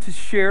want to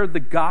share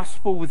the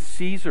gospel with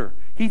Caesar.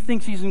 He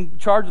thinks he's in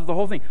charge of the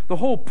whole thing. The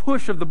whole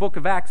push of the book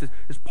of Acts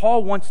is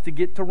Paul wants to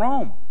get to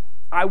Rome.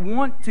 I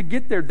want to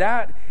get there.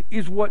 That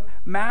is what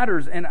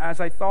matters. And as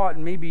I thought,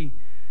 maybe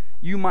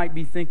you might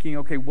be thinking,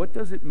 okay, what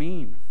does it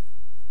mean?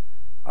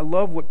 I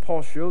love what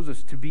Paul shows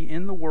us, to be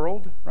in the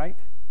world, right?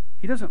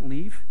 He doesn't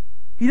leave.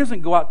 He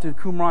doesn't go out to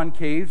Qumran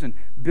caves and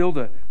build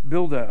a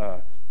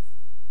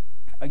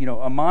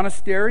a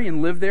monastery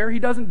and live there. He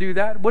doesn't do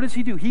that. What does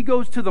he do? He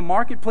goes to the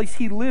marketplace.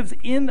 He lives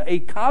in a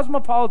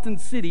cosmopolitan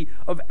city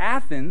of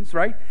Athens,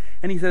 right?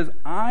 And he says,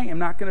 I am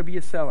not going to be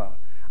a sellout.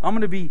 I'm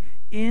going to be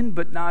in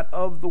but not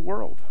of the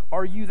world.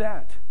 Are you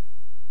that?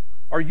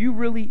 Are you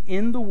really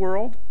in the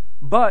world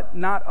but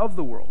not of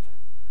the world?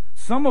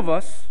 Some of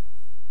us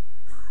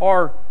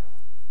are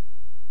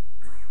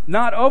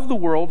not of the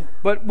world,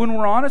 but when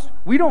we're honest,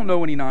 we don't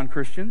know any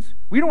non-Christians.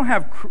 We don't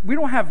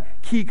have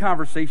key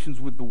conversations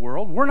with the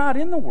world. We're not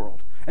in the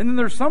world. And then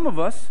there's some of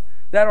us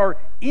that are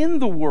in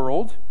the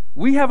world.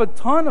 We have a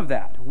ton of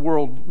that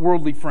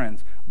worldly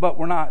friends, but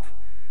we're not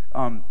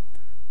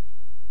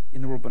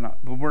in the world.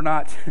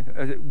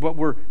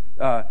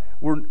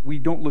 We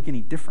don't look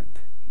any different.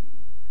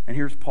 And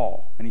here's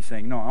Paul, and he's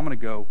saying, "No, I'm going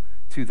to go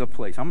to the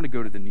place. I'm going to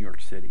go to the New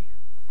York City."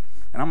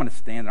 And I'm going to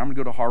stand there. I'm going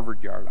to go to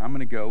Harvard Yard. I'm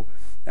going to go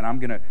and I'm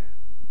going to,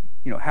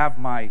 have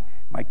my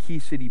key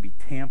city be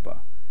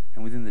Tampa.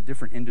 And within the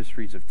different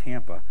industries of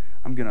Tampa,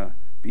 I'm going to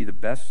be the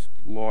best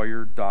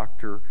lawyer,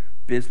 doctor,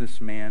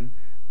 businessman,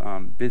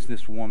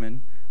 businesswoman.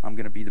 I'm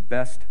going to be the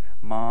best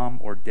mom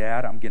or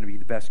dad. I'm going to be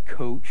the best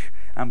coach.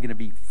 I'm going to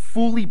be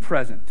fully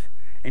present.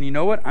 And you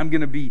know what? I'm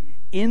going to be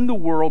in the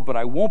world, but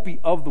I won't be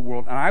of the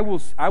world. And I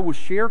will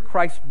share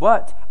Christ,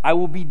 but I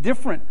will be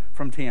different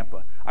from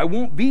Tampa. I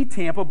won't be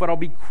Tampa, but I'll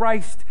be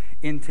Christ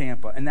in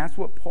Tampa. And that's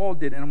what Paul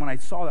did. And when I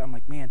saw that, I'm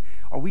like, man,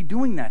 are we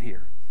doing that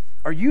here?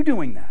 Are you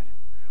doing that?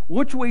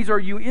 Which ways are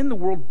you in the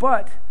world,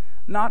 but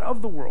not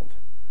of the world?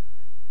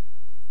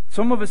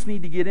 Some of us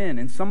need to get in,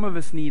 and some of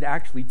us need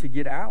actually to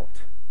get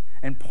out.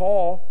 And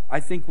Paul, I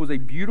think, was a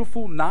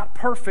beautiful, not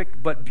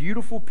perfect, but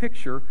beautiful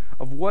picture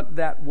of what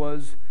that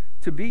was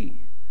to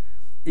be.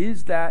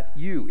 Is that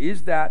you?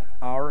 Is that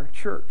our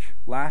church?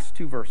 Last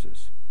two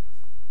verses.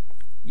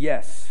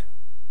 Yes.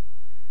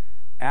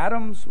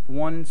 Adam's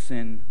one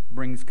sin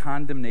brings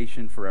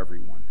condemnation for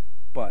everyone,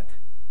 but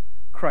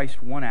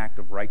Christ's one act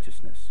of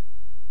righteousness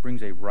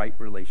brings a right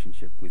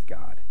relationship with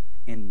God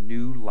and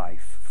new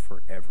life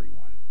for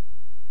everyone.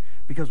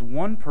 Because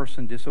one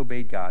person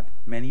disobeyed God,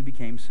 many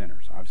became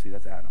sinners. Obviously,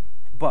 that's Adam.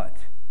 But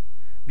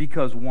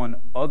because one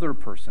other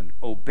person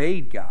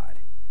obeyed God,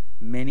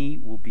 many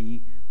will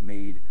be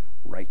made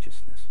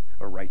righteous.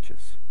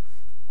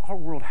 Our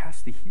world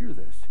has to hear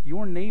this.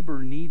 Your neighbor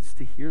needs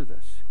to hear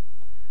this.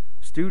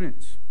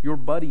 Students, your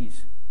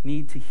buddies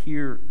need to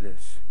hear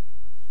this.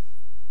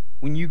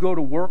 When you go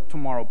to work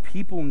tomorrow,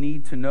 people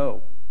need to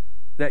know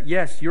that,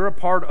 yes, you're a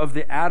part of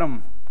the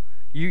Adam.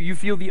 You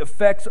feel the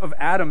effects of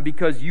Adam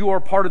because you are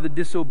part of the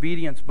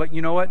disobedience. But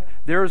you know what?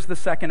 There's the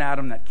second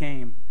Adam that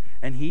came,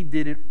 and he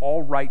did it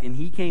all right. And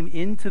he came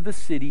into the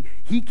city.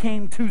 He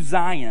came to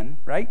Zion,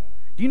 right?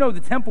 Do you know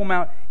the Temple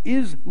Mount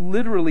is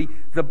literally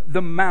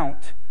the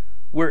mount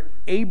where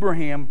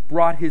Abraham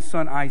brought his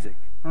son Isaac?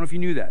 I don't know if you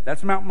knew that.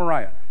 That's Mount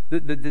Moriah.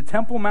 The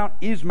Temple Mount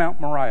is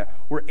Mount Moriah,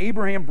 where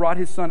Abraham brought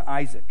his son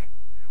Isaac,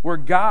 where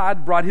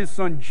God brought his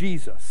son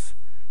Jesus.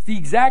 It's the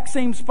exact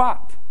same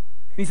spot.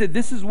 He said,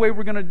 this is the way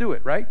we're going to do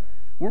it, right?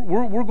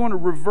 We're going to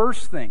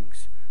reverse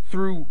things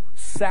through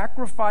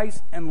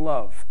sacrifice and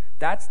love.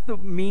 That's the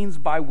means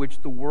by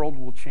which the world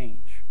will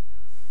change.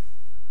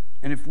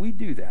 And if we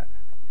do that,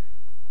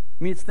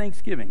 I mean, it's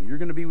Thanksgiving. You're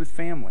going to be with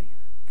family.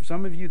 For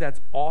some of you,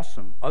 that's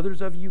awesome.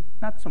 Others of you,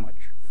 not so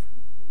much.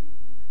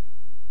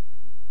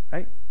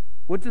 Right?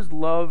 What does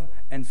love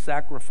and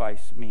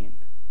sacrifice mean?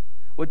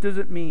 What does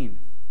it mean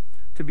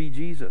to be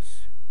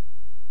Jesus?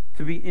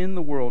 To be in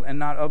the world and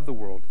not of the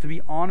world. To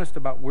be honest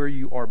about where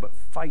you are, but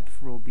fight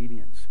for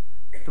obedience.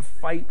 To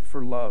fight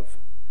for love.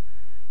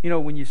 You know,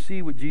 when you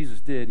see what Jesus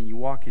did and you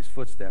walk his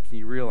footsteps and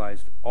you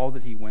realize all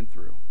that he went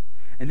through.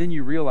 And then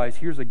you realize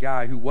here's a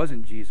guy who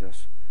wasn't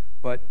Jesus,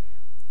 but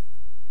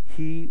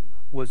he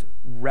was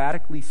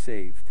radically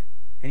saved.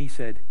 And he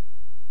said,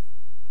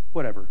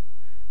 whatever.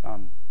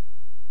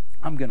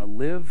 I'm going to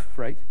live,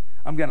 right?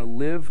 I'm going to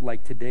live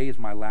like today is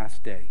my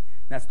last day.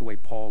 And that's the way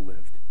Paul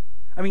lived.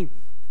 I mean,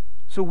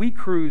 so we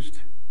cruised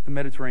the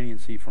Mediterranean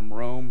Sea from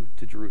Rome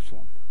to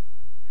Jerusalem.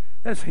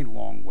 That is a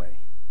long way.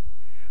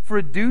 For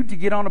a dude to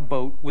get on a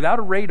boat without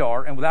a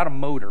radar and without a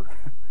motor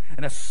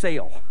and a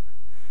sail.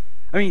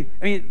 I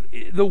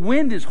mean, the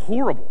wind is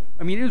horrible.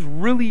 I mean,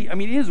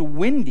 it is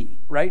windy,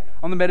 right?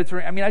 On the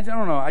Mediterranean. I mean, I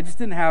don't know. I just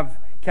didn't have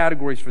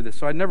categories for this.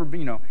 So I'd never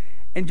been,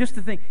 And just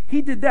to think,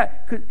 he did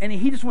that. And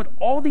he just went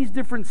all these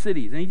different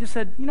cities. And he just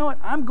said, you know what?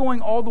 I'm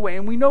going all the way.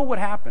 And we know what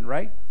happened,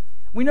 right?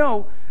 We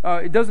know,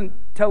 it doesn't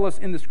tell us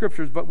in the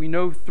scriptures, but we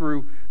know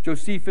through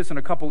Josephus and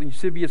a couple,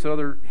 Eusebius and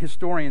other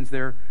historians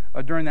there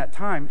during that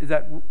time, is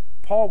that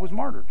Paul was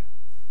martyred.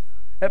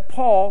 That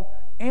Paul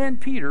and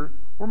Peter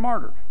were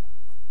martyred.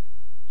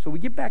 So we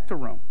get back to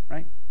Rome,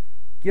 right?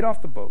 Get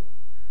off the boat.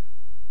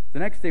 The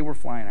next day we're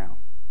flying out.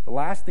 The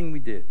last thing we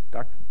did,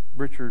 Dr.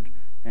 Richard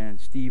and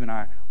Steve and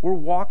I, we're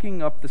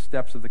walking up the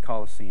steps of the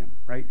Colosseum,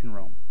 right, in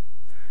Rome.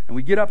 And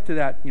we get up to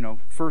that,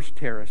 first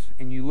terrace,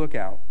 and you look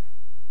out,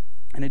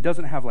 and it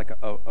doesn't have like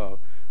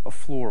a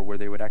floor where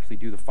they would actually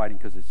do the fighting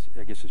because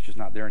I guess it's just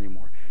not there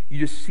anymore. You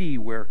just see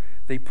where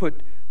they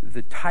put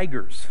the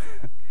tigers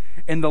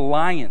and the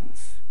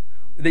lions.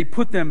 They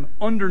put them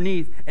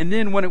underneath, and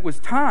then when it was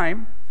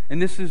time,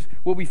 and this is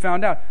what we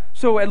found out.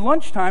 So at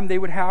lunchtime, they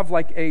would have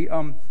like a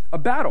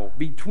battle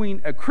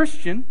between a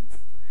Christian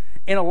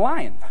and a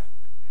lion.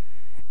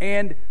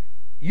 And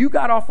you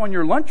got off on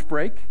your lunch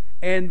break,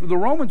 and the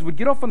Romans would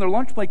get off on their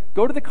lunch break,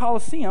 go to the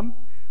Colosseum,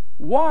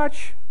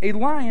 watch a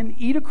lion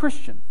eat a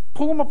Christian,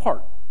 pull them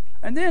apart.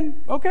 And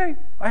then, okay,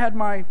 I had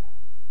my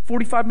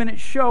 45-minute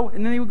show,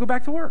 and then they would go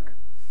back to work.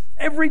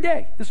 Every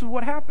day, this is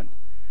what happened.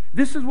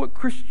 This is what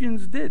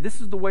Christians did.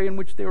 This is the way in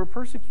which they were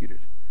persecuted.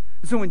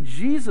 So when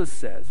Jesus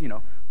says,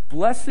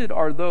 blessed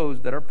are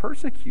those that are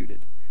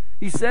persecuted,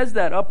 he says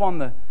that up on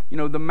the,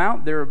 the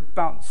mount there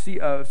about Sea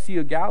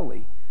of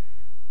Galilee.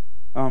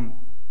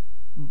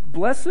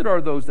 Blessed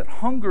are those that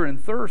hunger and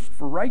thirst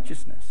for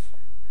righteousness.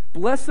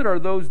 Blessed are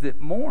those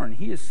that mourn.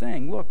 He is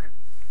saying, look,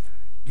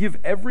 give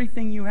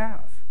everything you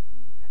have.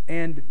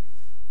 And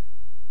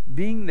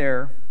being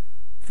there,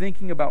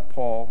 thinking about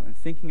Paul and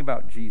thinking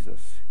about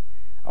Jesus,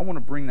 I want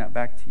to bring that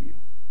back to you.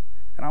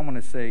 And I want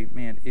to say,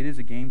 man, it is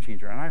a game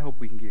changer. And I hope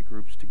we can get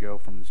groups to go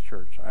from this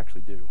church. I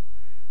actually do.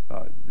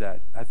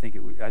 I think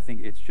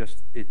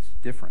it's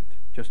different.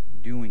 Just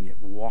doing it,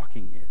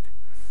 walking it.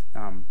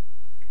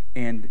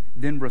 And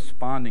then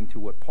responding to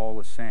what Paul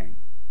is saying.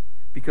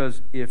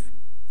 Because if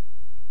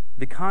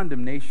the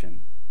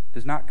condemnation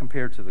does not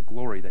compare to the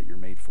glory that you're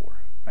made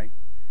for, right?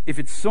 If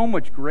it's so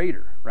much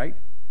greater, right?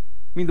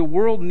 I mean, the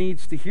world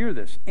needs to hear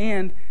this.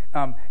 And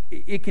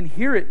it can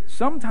hear it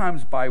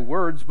sometimes by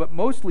words, but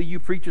mostly you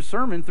preach a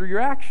sermon through your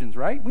actions,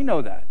 right? We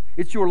know that.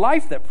 It's your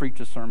life that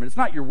preaches a sermon. It's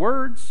not your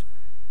words.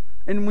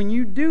 And when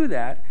you do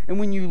that, and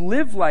when you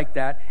live like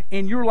that,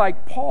 and you're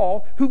like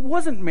Paul, who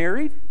wasn't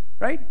married,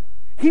 right?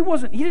 He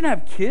didn't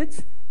have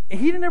kids, and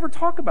he didn't ever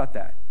talk about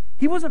that.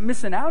 He wasn't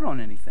missing out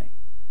on anything.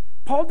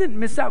 Paul didn't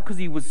miss out because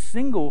he was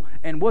single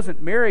and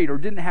wasn't married or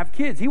didn't have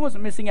kids. He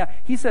wasn't missing out.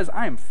 He says,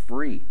 I am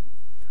free.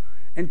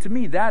 And to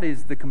me, that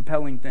is the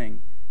compelling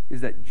thing,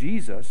 is that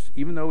Jesus,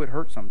 even though it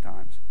hurts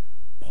sometimes,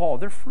 Paul,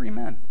 they're free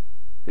men.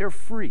 They're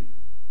free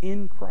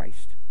in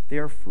Christ. They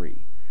are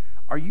free.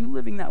 Are you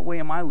living that way?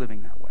 Am I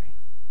living that way?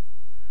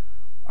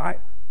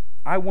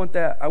 I want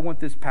that. I want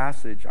this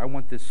passage. I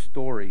want this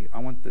story. I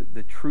want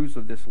the truths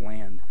of this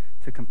land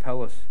to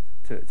compel us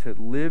to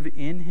live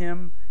in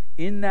Him,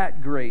 in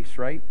that grace,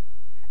 right?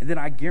 And then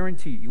I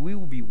guarantee you, we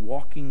will be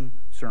walking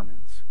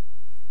sermons.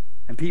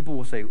 And people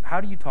will say,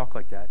 how do you talk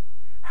like that?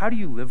 How do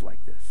you live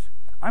like this?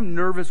 I'm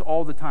nervous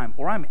all the time,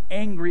 or I'm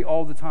angry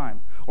all the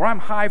time, or I'm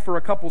high for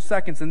a couple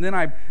seconds, and then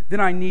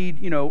I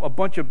need a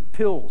bunch of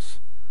pills.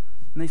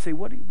 And they say,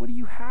 what do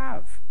you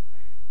have?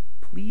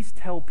 Please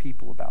tell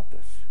people about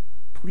this.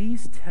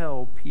 Please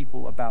tell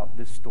people about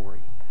this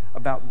story,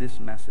 about this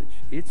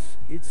message. It's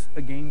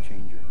a game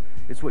changer.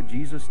 It's what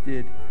Jesus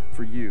did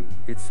for you.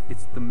 It's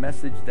the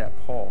message that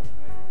Paul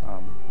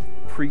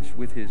preached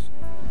with his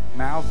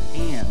mouth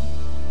and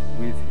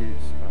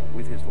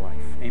with his life.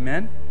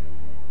 Amen?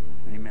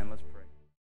 Amen. Let's